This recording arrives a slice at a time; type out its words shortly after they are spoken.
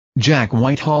Jack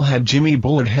Whitehall had Jimmy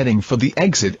Bullard heading for the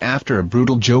exit after a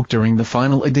brutal joke during the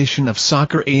final edition of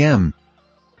Soccer AM.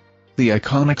 The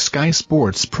iconic Sky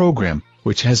Sports program,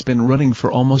 which has been running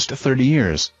for almost 30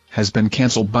 years, has been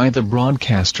cancelled by the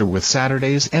broadcaster, with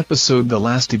Saturday's episode the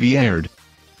last to be aired.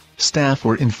 Staff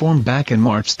were informed back in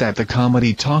March that the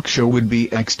comedy talk show would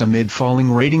be axed amid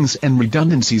falling ratings and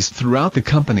redundancies throughout the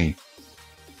company.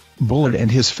 Bullard and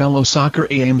his fellow Soccer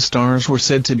AM stars were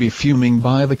said to be fuming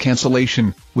by the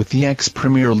cancellation, with the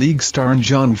ex-Premier League star and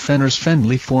John Fenner's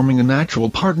Fendley forming a natural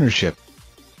partnership.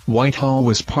 Whitehall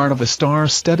was part of a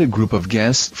star-studded group of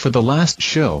guests for the last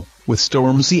show, with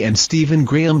Stormzy and Stephen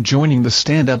Graham joining the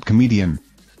stand-up comedian.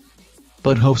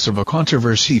 But hopes of a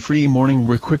controversy-free morning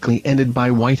were quickly ended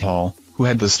by Whitehall, who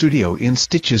had the studio in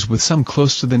stitches with some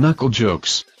close-to-the-knuckle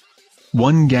jokes.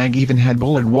 One gag even had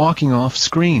Bullard walking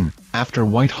off-screen, after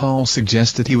Whitehall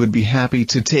suggested he would be happy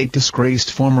to take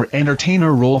disgraced former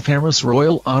entertainer Rolf Harris'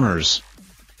 royal honours.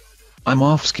 "I'm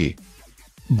off-ski,"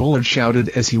 Bullard shouted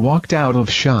as he walked out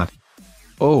of shot.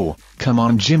 "Oh, come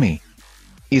on Jimmy.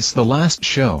 It's the last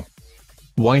show,"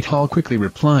 Whitehall quickly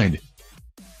replied.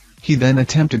 He then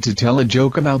attempted to tell a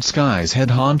joke about Sky's head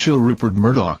honcho Rupert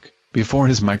Murdoch, before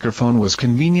his microphone was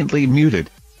conveniently muted.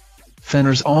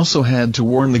 Fenners also had to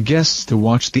warn the guests to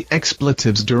watch the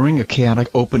expletives during a chaotic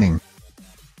opening.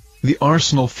 The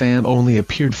Arsenal fan only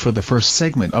appeared for the first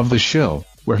segment of the show,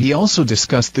 where he also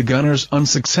discussed the Gunners'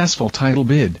 unsuccessful title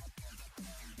bid.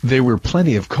 There were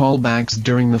plenty of callbacks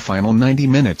during the final 90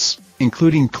 minutes,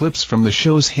 including clips from the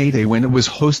show's heyday when it was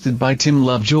hosted by Tim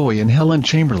Lovejoy and Helen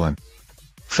Chamberlain.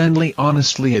 Fendley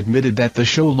honestly admitted that the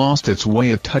show lost its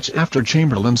way a touch after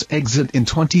Chamberlain's exit in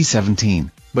 2017,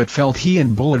 but felt he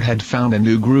and Bullard had found a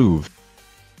new groove.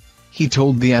 He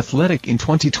told The Athletic in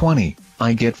 2020,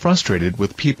 "I get frustrated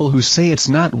with people who say it's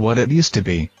not what it used to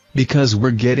be, because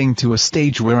we're getting to a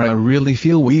stage where I really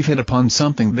feel we've hit upon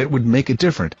something that would make it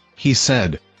different," he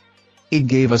said. "It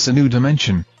gave us a new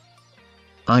dimension.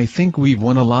 I think we've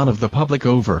won a lot of the public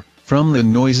over, from the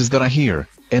noises that I hear,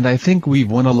 and I think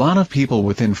we've won a lot of people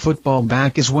within football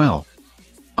back as well.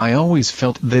 I always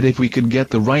felt that if we could get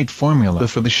the right formula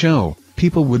for the show,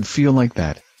 people would feel like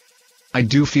that. I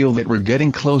do feel that we're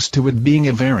getting close to it being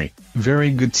a very,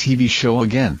 very good TV show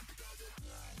again."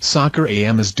 Soccer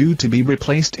AM is due to be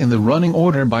replaced in the running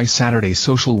order by Saturday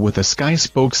Social, with a Sky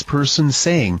spokesperson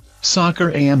saying, "Soccer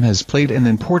AM has played an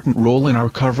important role in our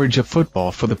coverage of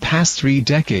football for the past 3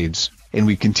 decades, and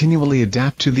we continually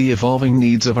adapt to the evolving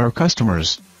needs of our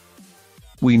customers.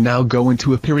 We now go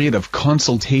into a period of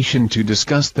consultation to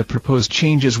discuss the proposed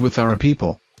changes with our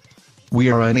people. We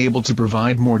are unable to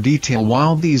provide more detail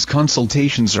while these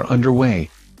consultations are underway."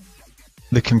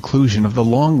 The conclusion of the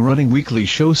long-running weekly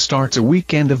show starts a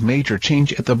weekend of major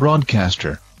change at the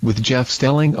broadcaster, with Jeff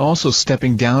Stelling also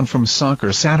stepping down from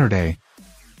Soccer Saturday.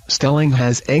 Stelling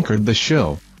has anchored the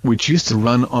show, which used to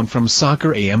run on from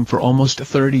Soccer AM for almost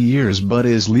 30 years but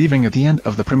is leaving at the end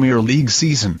of the Premier League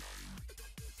season.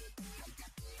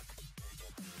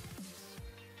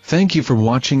 Thank you for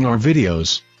watching our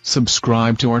videos.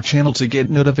 Subscribe to our channel to get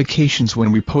notifications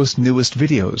when we post newest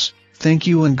videos. Thank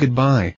you and goodbye.